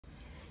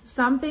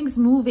Something's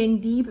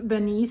moving deep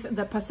beneath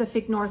the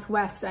Pacific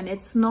Northwest, and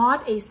it's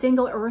not a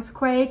single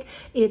earthquake.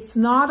 It's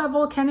not a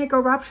volcanic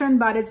eruption,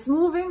 but it's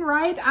moving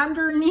right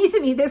underneath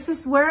me. This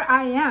is where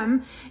I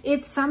am.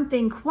 It's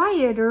something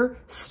quieter,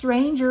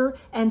 stranger,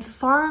 and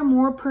far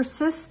more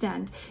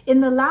persistent.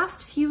 In the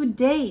last few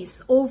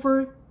days,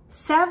 over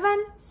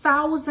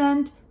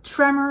 7,000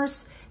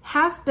 tremors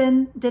have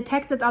been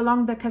detected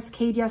along the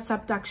Cascadia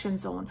subduction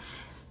zone.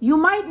 You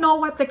might know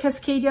what the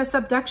Cascadia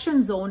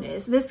subduction zone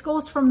is. This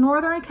goes from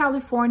Northern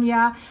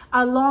California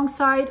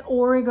alongside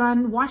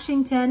Oregon,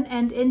 Washington,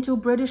 and into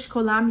British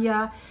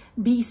Columbia,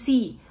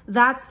 BC.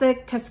 That's the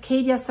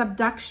Cascadia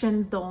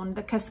subduction zone,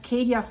 the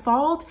Cascadia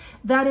fault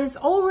that is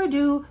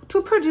overdue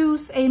to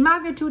produce a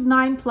magnitude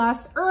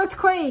 9+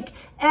 earthquake,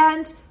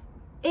 and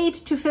 8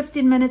 to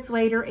 15 minutes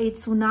later, a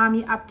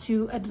tsunami up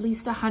to at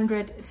least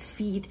 100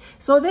 feet.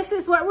 So this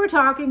is what we're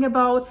talking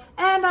about.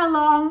 And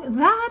along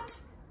that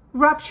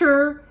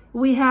rupture,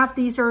 we have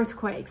these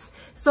earthquakes.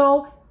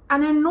 So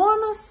an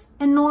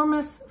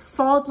enormous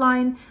fault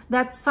line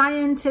that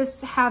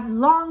scientists have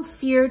long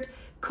feared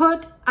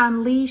could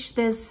unleash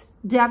this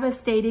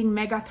devastating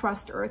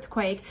megathrust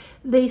earthquake.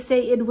 They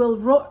say it will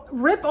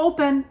rip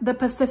open the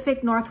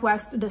Pacific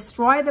Northwest,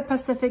 destroy the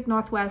Pacific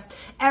Northwest.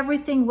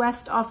 Everything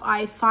west of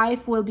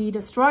I-5 will be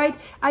destroyed.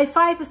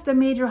 I-5 is the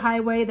major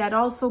highway that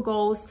also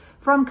goes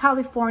from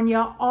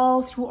California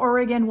all through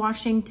Oregon,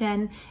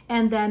 Washington,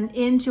 and then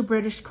into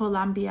British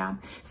Columbia.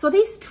 So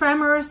these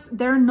tremors,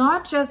 they're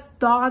not just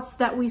dots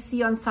that we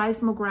see on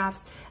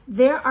seismographs.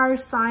 There are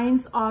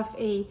signs of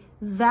a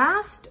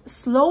vast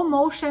slow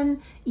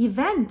motion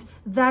event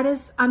that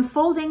is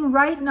unfolding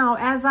right now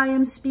as I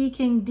am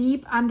speaking,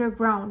 deep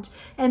underground.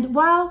 And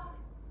while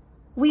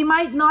we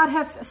might not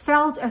have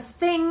felt a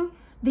thing,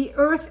 the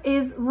earth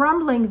is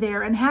rumbling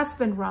there and has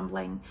been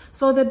rumbling.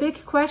 So the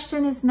big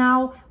question is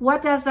now,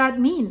 what does that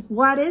mean?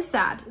 What is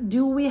that?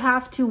 Do we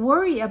have to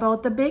worry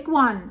about the big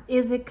one?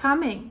 Is it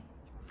coming?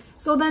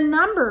 So the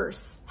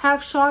numbers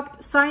have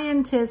shocked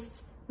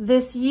scientists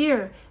this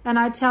year, and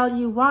I tell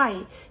you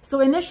why.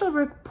 So initial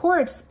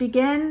reports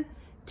began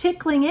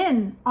tickling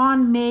in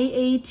on May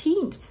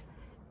 18th,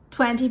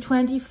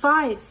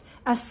 2025.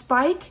 A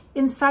spike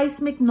in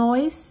seismic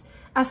noise,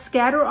 a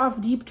scatter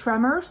of deep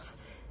tremors,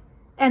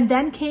 and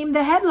then came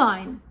the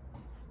headline.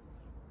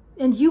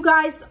 And you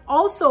guys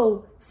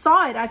also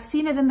saw it. I've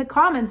seen it in the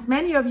comments.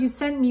 Many of you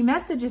sent me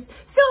messages.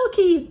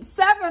 Silky,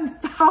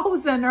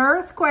 7,000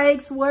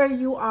 earthquakes where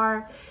you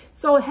are.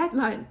 So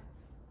headline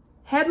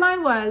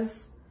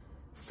was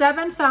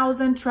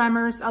 7,000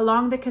 tremors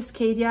along the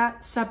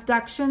Cascadia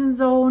subduction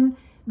zone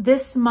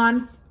this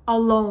month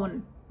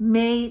alone,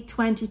 May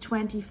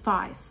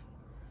 2025.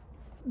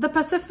 The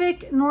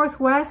Pacific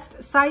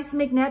Northwest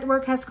Seismic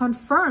Network has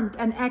confirmed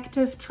an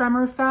active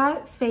tremor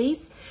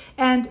phase,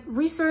 and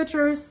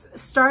researchers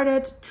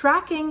started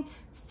tracking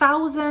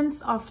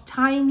thousands of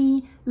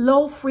tiny,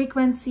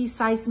 low-frequency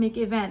seismic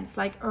events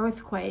like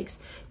earthquakes,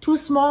 too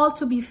small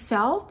to be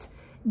felt,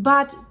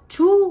 but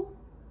too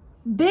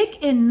big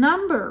in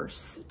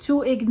numbers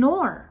to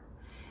ignore.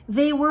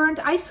 They weren't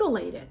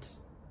isolated.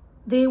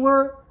 They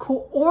were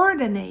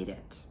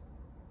coordinated.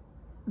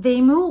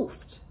 They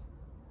moved.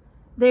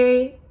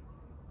 They,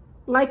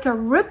 like a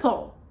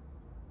ripple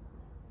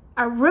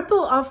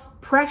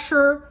of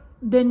pressure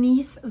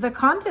beneath the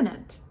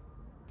continent.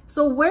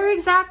 So where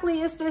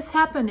exactly is this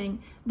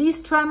happening?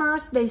 These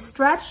tremors, they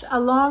stretch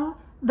along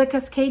the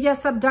Cascadia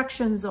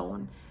subduction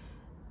zone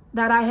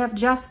that I have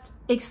just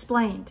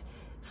explained.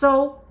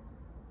 So,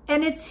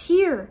 and it's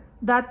here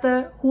that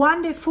the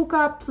Juan de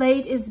Fuca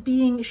plate is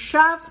being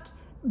shoved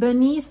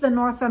beneath the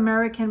North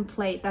American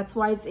plate. That's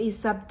why it's a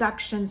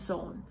subduction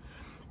zone.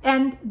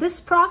 And this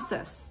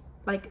process,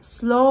 like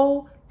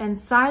slow and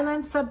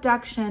silent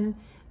subduction,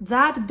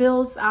 that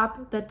builds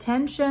up the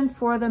tension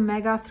for the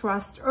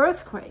megathrust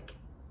earthquake.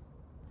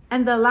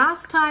 And the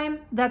last time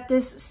that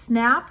this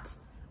snapped,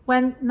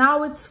 when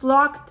now it's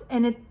locked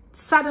and it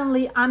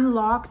suddenly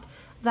unlocked,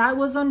 that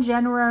was on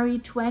January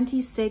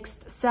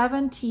 26th,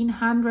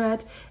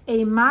 1700,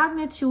 a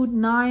magnitude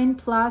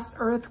 9+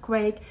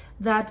 earthquake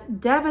that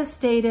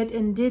devastated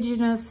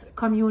indigenous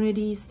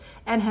communities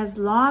and has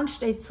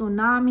launched a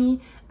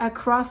tsunami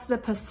across the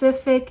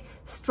Pacific,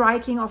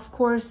 striking, of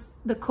course,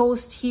 the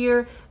coast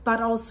here, but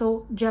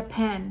also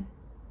Japan.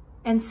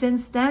 And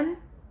since then,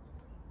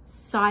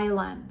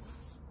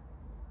 silence.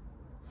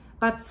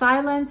 But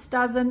silence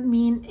doesn't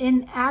mean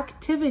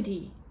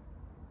inactivity.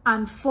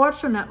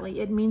 Unfortunately,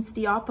 it means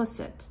the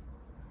opposite.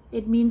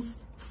 It means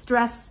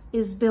stress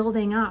is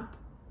building up.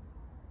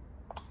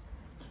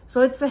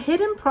 So it's a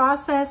hidden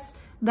process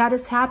that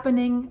is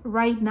happening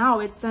right now.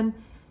 It's an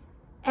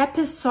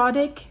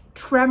episodic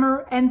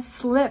tremor and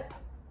slip.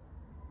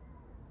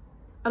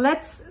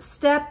 Let's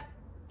step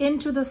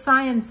into the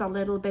science a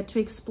little bit to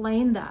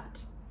explain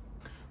that.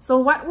 So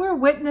what we're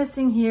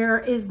witnessing here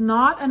is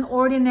not an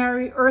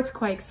ordinary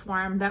earthquake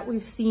swarm that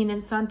we've seen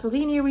in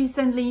Santorini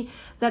recently,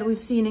 that we've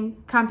seen in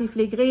Campi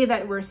Flegrei,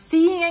 that we're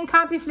seeing in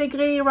Campi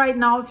Flegrei right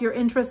now. If you're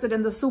interested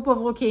in the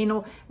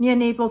supervolcano near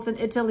Naples in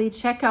Italy,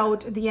 check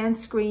out the end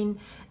screen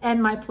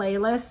and my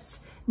playlists.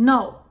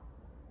 No,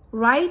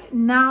 right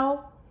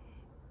now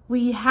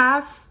we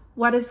have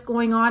what is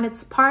going on.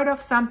 It's part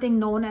of something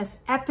known as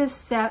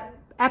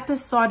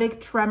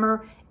episodic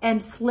tremor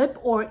and slip,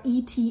 or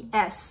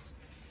ETS.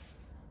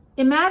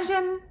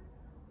 Imagine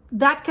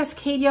that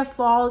Cascadia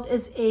fault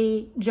is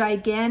a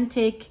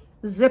gigantic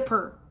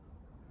zipper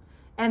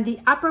and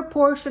the upper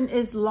portion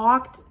is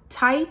locked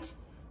tight,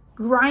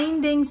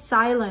 grinding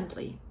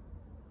silently.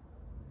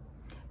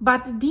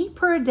 But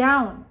deeper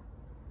down,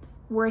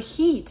 where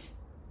heat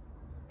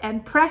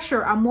and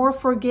pressure are more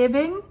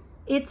forgiving,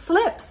 it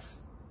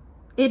slips.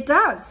 It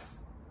does.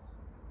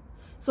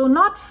 So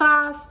not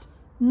fast,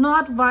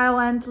 not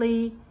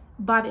violently,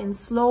 but in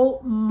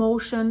slow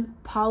motion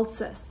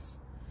pulses.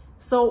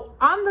 So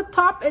on the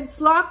top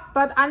it's locked,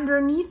 but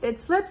underneath it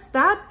slips.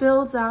 That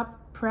builds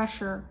up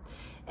pressure.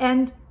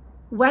 And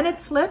when it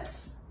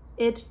slips,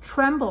 it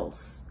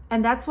trembles.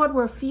 And that's what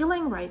we're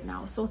feeling right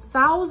now. So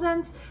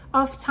thousands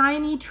of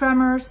tiny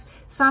tremors,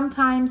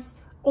 sometimes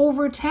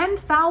over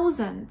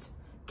 10,000,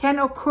 can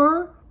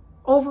occur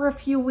over a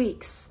few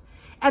weeks.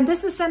 And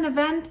this is an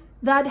event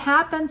that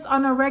happens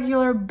on a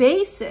regular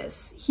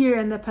basis here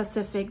in the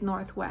Pacific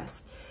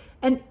Northwest.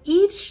 And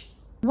each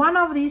one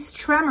of these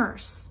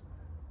tremors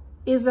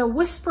is a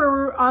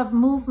whisperer of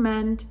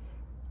movement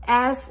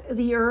as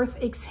the earth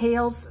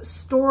exhales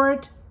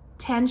stored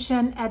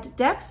tension at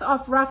depth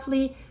of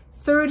roughly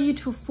 30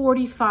 to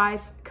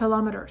 45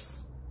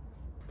 kilometers.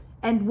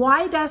 And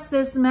why does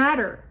this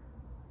matter?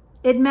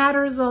 It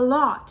matters a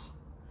lot.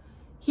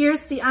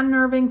 Here's the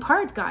unnerving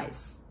part,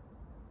 guys.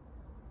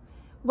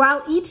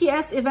 While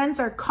ETS events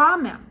are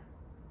common,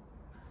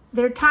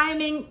 their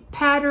timing,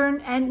 pattern,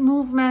 and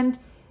movement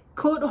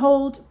could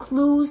hold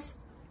clues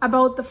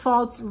about the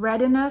fault's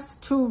readiness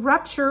to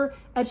rupture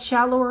at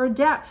shallower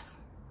depth,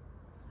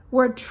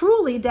 where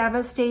truly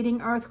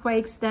devastating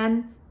earthquakes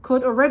then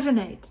could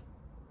originate.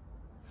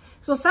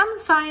 So some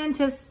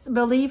scientists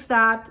believe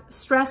that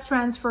stress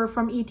transfer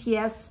from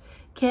ETS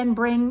can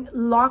bring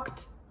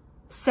locked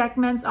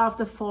segments of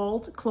the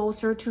fault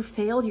closer to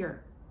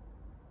failure.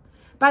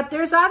 But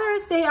there's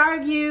others, they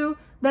argue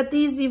that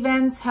these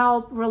events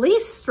help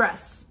release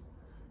stress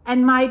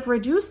and might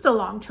reduce the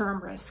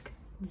long-term risk.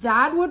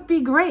 That would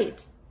be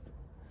great.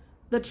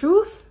 The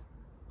truth,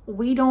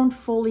 we don't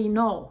fully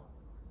know.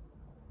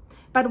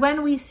 But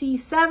when we see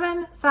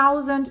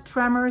 7,000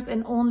 tremors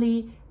in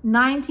only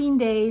 19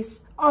 days,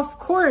 of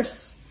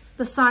course,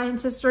 the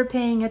scientists are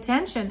paying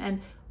attention,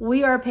 and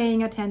we are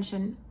paying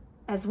attention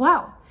as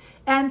well.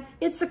 And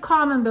it's a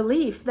common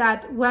belief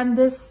that when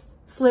this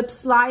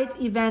slip-slide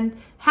event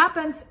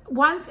happens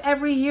once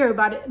every year,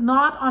 but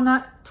not on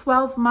a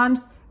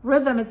 12-month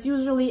rhythm, it's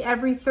usually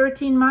every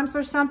 13 months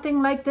or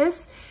something like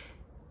this.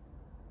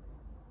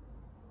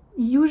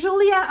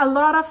 Usually, a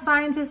lot of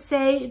scientists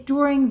say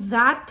during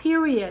that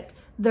period,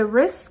 the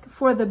risk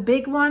for the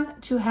big one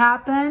to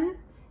happen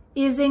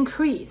is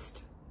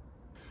increased.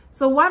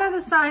 So what are the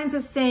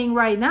scientists saying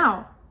right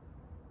now,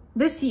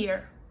 this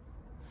year?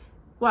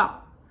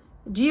 Well,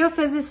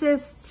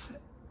 geophysicists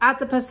at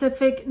the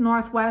Pacific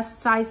Northwest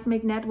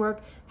Seismic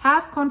Network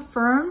have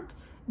confirmed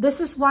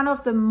this is one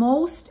of the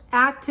most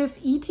active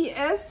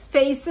ETS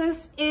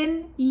phases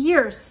in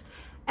years.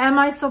 Am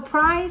I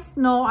surprised?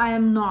 No, I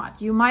am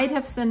not. You might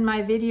have seen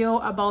my video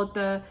about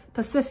the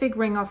Pacific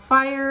Ring of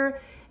Fire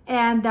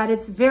and that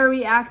it's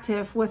very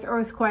active with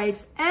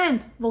earthquakes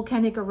and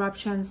volcanic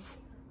eruptions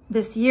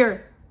this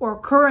year, or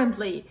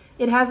currently.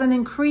 It has an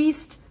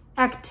increased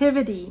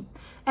activity.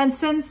 And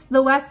since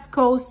the West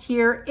Coast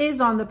here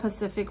is on the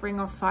Pacific Ring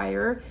of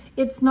Fire,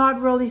 it's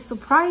not really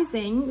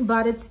surprising,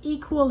 but it's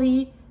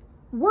equally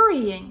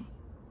worrying.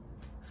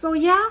 So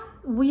yeah,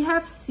 we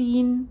have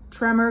seen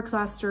tremor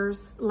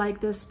clusters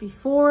like this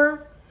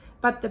before,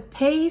 but the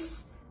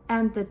pace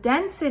and the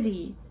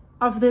density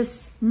of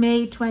this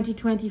May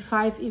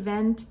 2025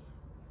 event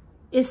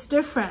is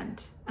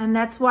different, and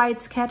that's why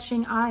it's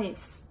catching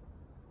eyes.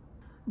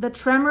 The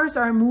tremors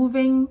are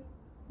moving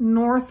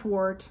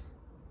northward.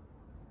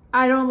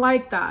 I don't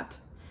like that,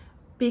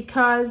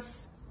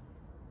 because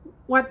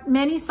what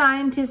many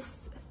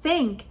scientists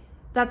think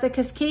that the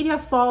Cascadia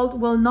fault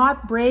will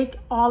not break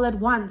all at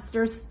once.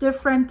 There's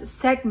different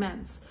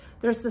segments.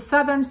 There's the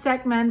southern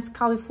segments,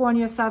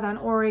 California, Southern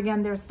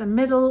Oregon. There's the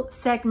middle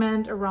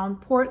segment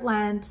around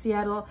Portland,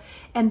 Seattle.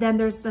 And then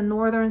there's the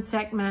northern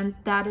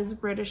segment, that is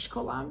British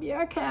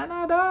Columbia,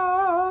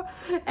 Canada.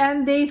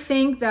 And they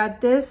think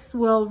that this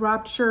will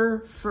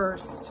rupture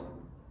first.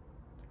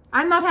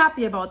 I'm not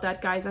happy about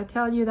that, guys, I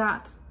tell you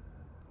that.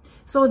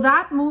 So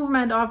that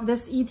movement of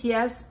this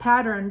ETS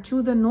pattern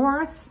to the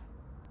north,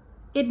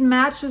 it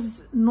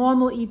matches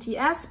normal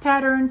ETS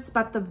patterns,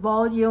 but the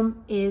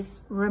volume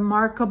is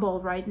remarkable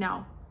right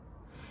now.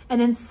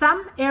 And in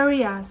some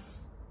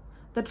areas,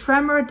 The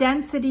tremor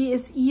density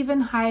is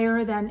even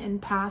higher than in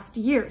past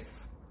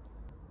years.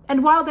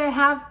 And while there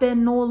have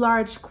been no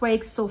large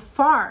quakes so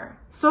far,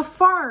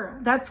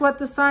 that's what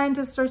the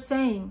scientists are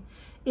saying,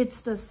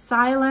 it's the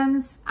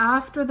silence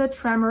after the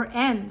tremor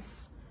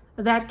ends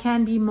that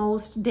can be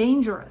most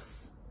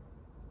dangerous.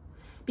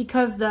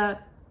 Because the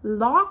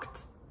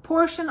locked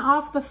portion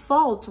of the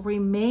fault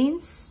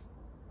remains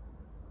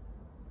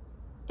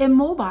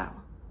immobile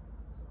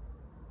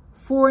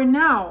for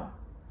now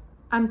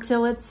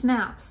until it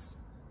snaps.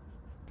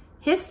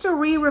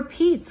 History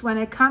repeats when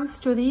it comes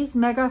to these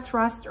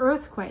megathrust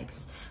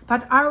earthquakes.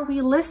 But are we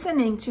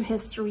listening to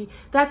history?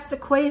 That's the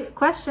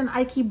question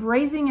I keep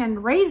raising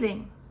and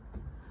raising.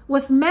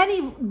 With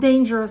many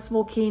dangerous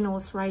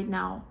volcanoes right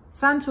now,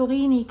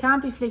 Santorini,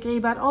 Campi Flegrei,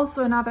 but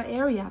also in other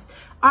areas.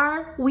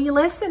 Are we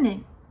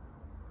listening?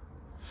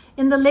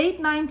 In the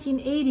late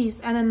 1980s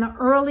and in the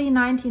early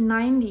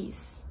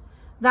 1990s,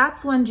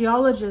 that's when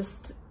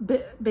geologists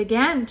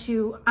began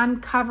to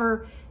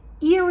uncover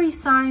eerie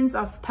signs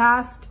of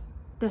past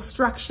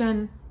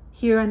destruction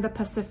here in the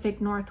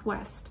Pacific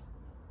Northwest.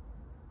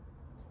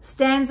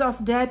 Stands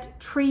of dead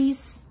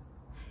trees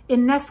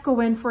in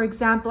Nescowen, for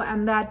example,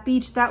 and that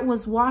beach that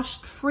was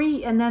washed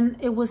free, and then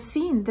it was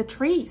seen, the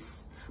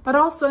trees. But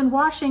also in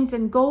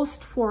Washington,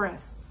 ghost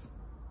forests.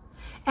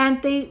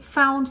 And they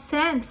found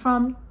sand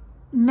from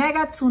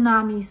mega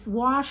tsunamis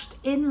washed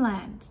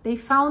inland. They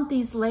found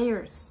these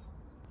layers.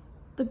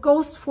 The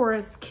ghost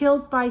forests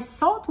killed by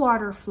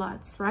saltwater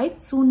floods, right?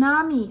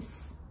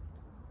 Tsunamis.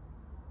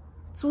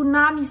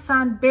 Tsunami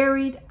sand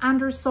buried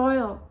under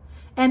soil.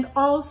 And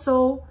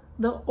also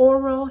the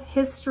oral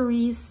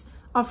histories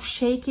of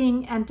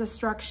shaking and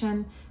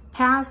destruction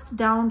passed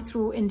down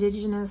through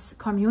indigenous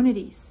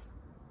communities.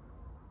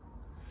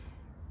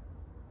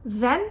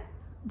 Then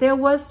there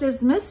was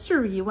this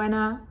mystery when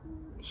a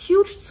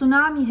huge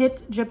tsunami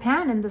hit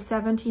Japan in the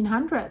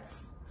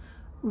 1700s.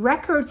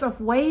 Records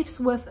of waves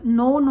with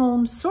no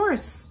known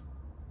source.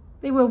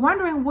 They were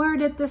wondering, where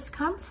did this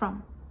come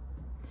from?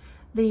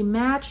 They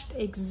matched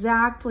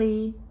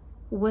exactly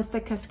with the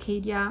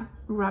Cascadia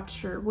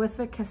rupture, with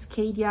the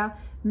Cascadia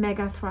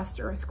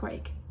megathrust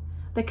earthquake.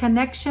 The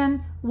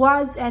connection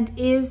was and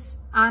is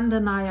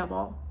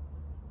undeniable.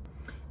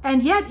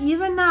 And yet,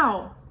 even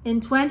now,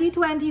 in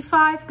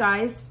 2025,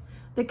 guys,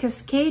 the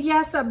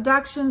Cascadia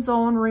subduction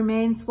zone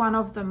remains one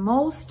of the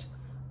most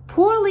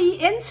poorly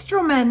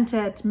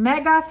instrumented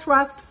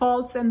megathrust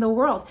faults in the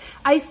world.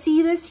 I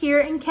see this here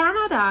in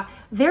Canada.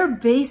 They're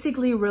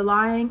basically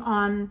relying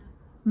on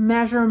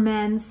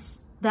measurements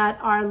that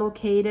are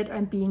located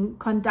and being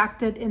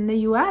conducted in the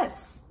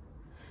US.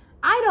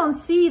 I don't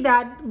see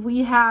that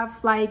we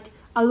have like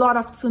a lot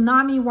of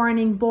tsunami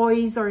warning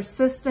buoys or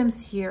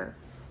systems here.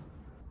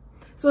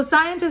 So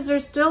scientists are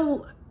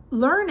still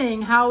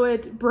learning how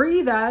it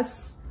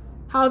breathes,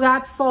 how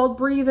that fault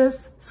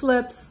breathes,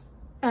 slips,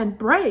 and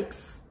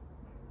breaks.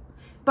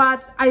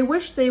 But I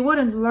wish they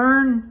wouldn't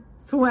learn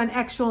through an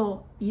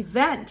actual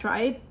event,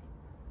 right?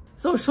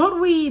 So should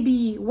we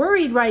be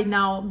worried right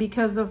now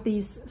because of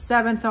these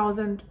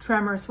 7,000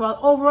 tremors? Well,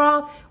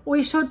 overall,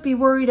 we should be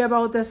worried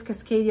about this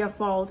Cascadia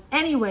fault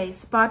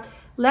anyways, but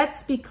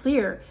let's be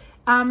clear.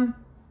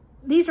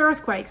 These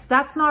earthquakes,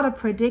 that's not a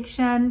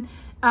prediction.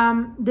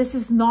 This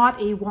is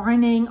not a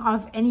warning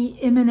of any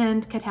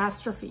imminent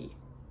catastrophe.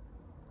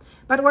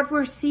 But what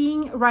we're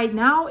seeing right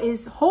now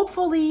is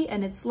hopefully,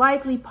 and it's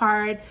likely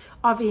part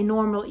of a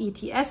normal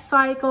ETS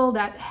cycle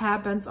that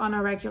happens on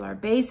a regular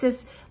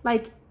basis,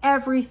 like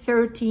every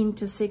 13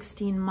 to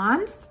 16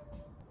 months.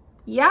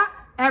 Yeah,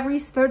 every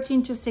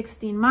 13 to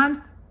 16 months,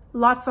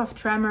 lots of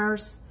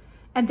tremors,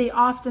 and they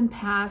often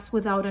pass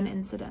without an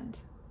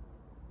incident.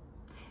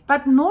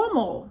 But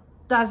normal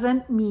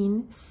doesn't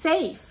mean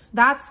safe.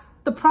 That's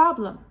the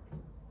problem.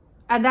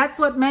 And that's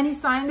what many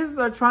scientists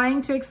are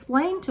trying to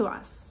explain to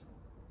us.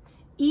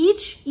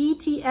 Each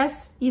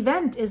ETS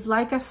event is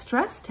like a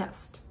stress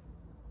test.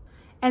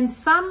 And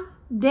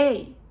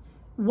someday,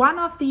 one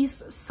of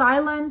these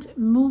silent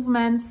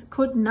movements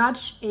could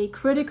nudge a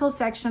critical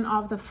section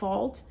of the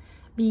fault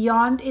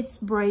beyond its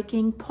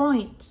breaking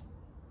point.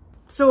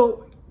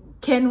 So,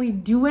 can we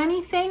do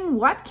anything?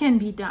 What can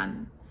be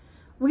done?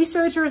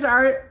 Researchers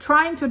are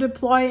trying to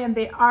deploy, and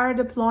they are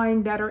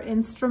deploying better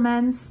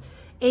instruments.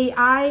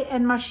 AI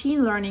and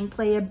machine learning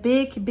play a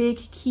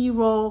big key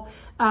role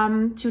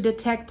to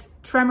detect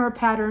tremor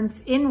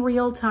patterns in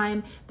real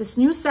time. This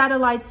new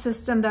satellite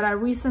system that I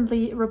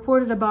recently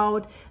reported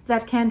about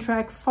that can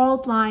track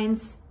fault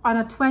lines on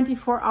a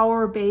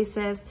 24-hour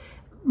basis,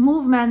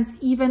 movements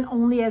even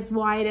only as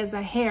wide as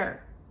a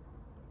hair.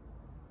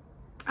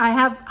 I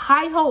have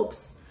high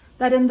hopes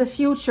that in the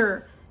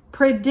future,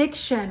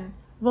 prediction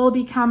will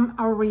become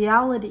a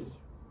reality.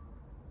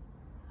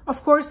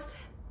 Of course,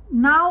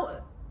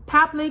 now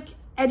public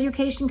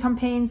education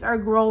campaigns are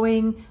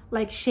growing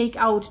like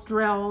shakeout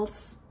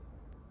drills,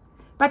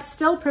 but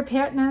still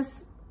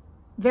preparedness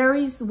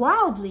varies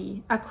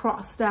wildly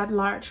across that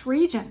large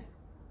region.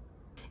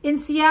 In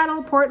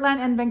Seattle,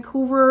 Portland, and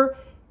Vancouver,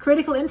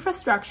 critical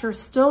infrastructure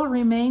still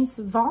remains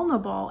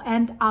vulnerable,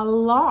 and a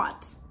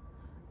lot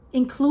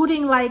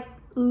including like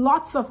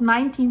lots of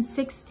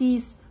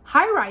 1960s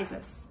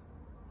high-rises.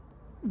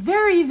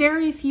 Very,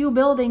 very few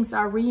buildings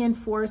are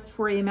reinforced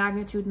for a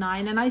magnitude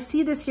 9. And I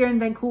see this here in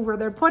Vancouver.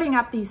 They're putting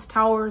up these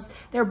towers.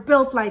 They're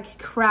built like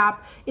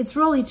crap. It's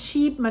really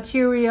cheap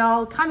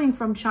material coming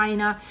from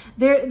China.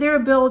 They're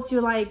built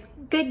to like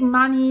big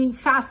money,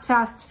 fast,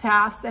 fast,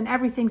 fast, and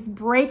everything's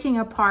breaking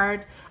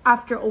apart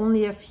after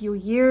only a few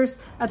years.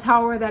 A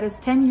tower that is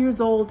 10 years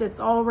old, it's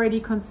already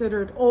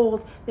considered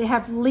old. They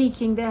have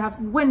leaking, they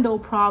have window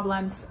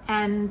problems,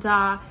 and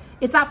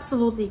it's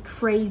absolutely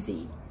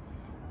crazy.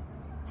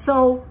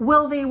 So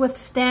will they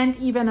withstand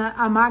even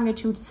a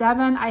magnitude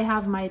 7? I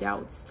have my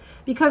doubts,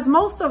 because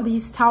most of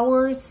these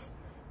towers,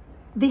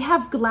 they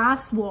have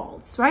glass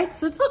walls, right?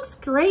 So it looks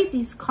great,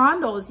 these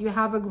condos. You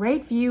have a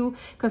great view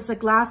because the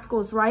glass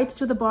goes right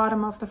to the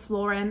bottom of the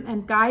floor.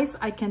 And guys,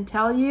 I can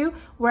tell you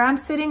where I'm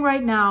sitting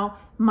right now,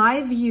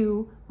 my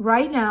view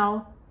right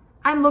now,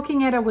 I'm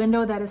looking at a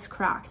window that is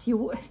cracked.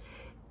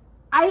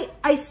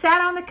 I sat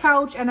on the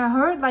couch and I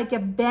heard like a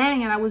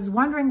bang and I was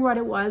wondering what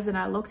it was, and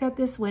I looked at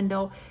this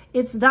window.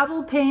 It's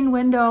double pane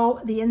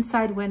window. The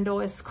inside window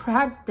is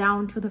cracked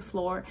down to the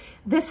floor.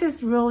 This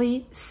is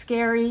really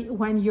scary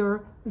when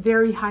you're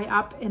very high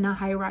up in a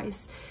high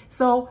rise.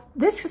 So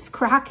this is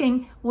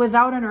cracking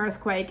without an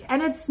earthquake,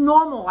 and it's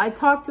normal. I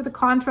talked to the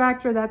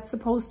contractor that's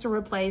supposed to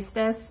replace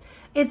this.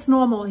 It's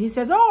normal. He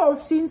says, oh,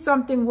 I've seen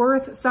something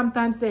worse.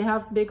 Sometimes they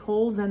have big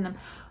holes in them.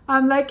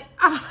 I'm like,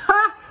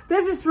 aha,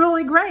 this is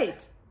really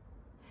great.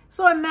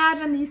 So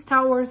imagine these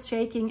towers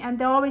shaking, and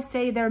they always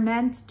say they're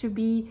meant to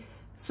be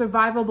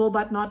survivable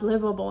but not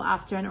livable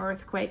after an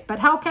earthquake. But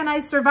how can I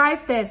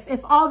survive this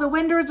if all the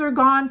windows are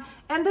gone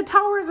and the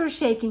towers are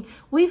shaking?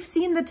 We've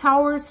seen the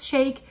towers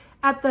shake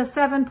at the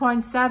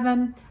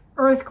 7.7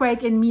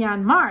 earthquake in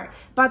Myanmar,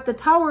 but the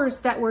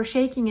towers that were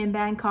shaking in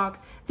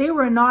Bangkok, they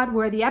were not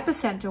where the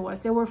epicenter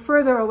was. They were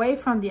further away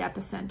from the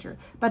epicenter,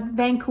 but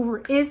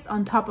Vancouver is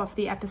on top of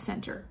the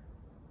epicenter,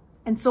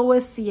 and so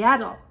is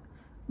Seattle.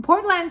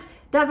 Portland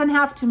doesn't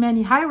have too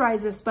many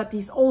high-rises, but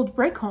these old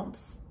brick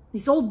homes,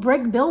 these old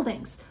brick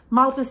buildings,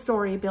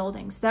 multi-story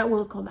buildings that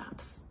will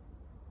collapse.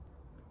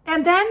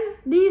 And then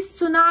these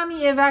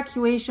tsunami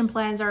evacuation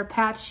plans are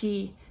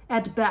patchy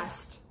at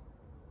best.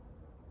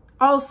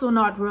 Also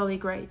not really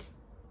great.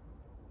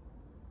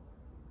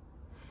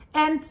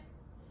 And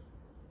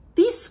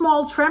these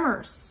small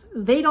tremors,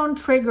 they don't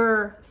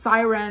trigger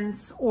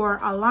sirens or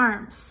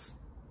alarms,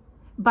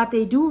 but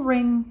they do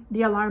ring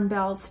the alarm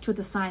bells to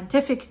the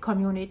scientific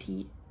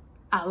community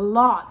a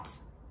lot.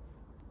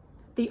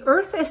 The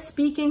earth is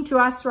speaking to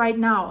us right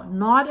now,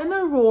 not in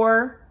a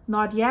roar,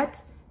 not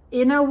yet,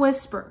 in a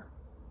whisper.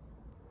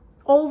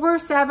 Over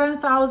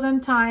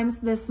 7,000 times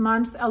this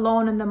month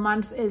alone, and the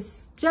month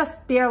is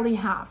just barely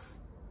half,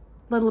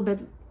 a little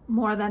bit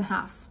more than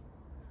half.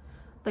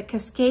 The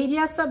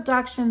Cascadia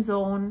subduction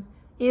zone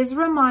is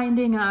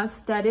reminding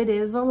us that it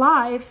is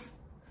alive,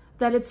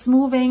 that it's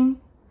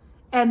moving,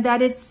 and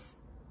that it's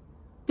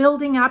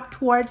building up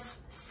towards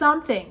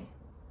something.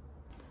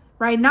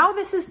 Right now,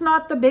 this is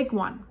not the big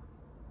one,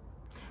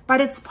 but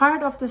it's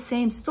part of the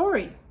same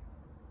story.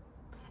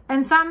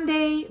 And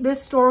someday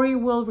this story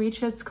will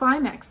reach its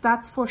climax,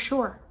 that's for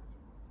sure.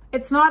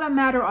 It's not a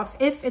matter of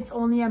if, it's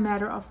only a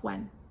matter of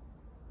when.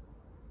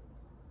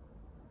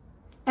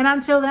 And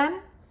until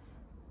then,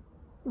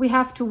 we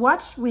have to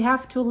watch, we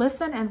have to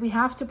listen, and we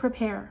have to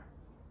prepare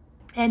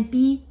and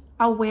be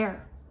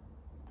aware.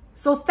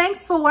 So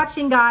thanks for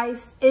watching,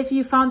 guys. If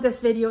you found this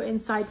video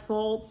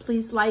insightful,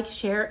 please like,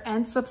 share,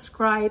 and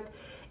subscribe.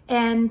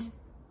 And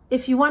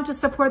if you want to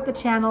support the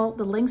channel,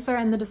 the links are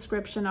in the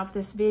description of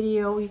this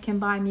video. You can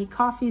buy me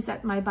coffees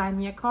at my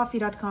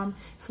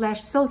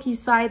buymeacoffee.com/silky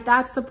site.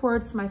 That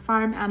supports my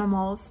farm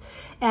animals.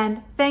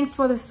 And thanks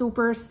for the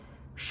supers.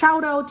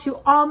 Shout out to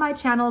all my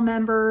channel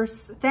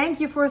members. Thank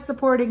you for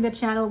supporting the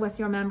channel with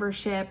your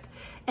membership.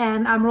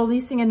 And I'm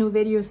releasing a new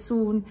video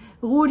soon.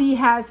 Rudy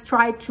has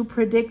tried to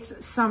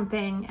predict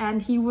something,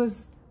 and he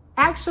was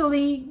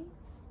actually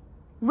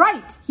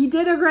right. He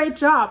did a great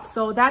job.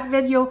 So that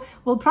video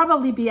will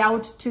probably be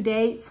out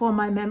today for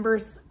my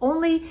members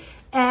only.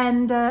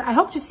 And I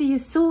hope to see you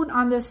soon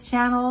on this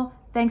channel.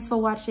 Thanks for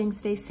watching.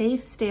 Stay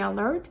safe, stay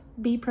alert,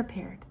 be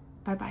prepared.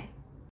 Bye-bye.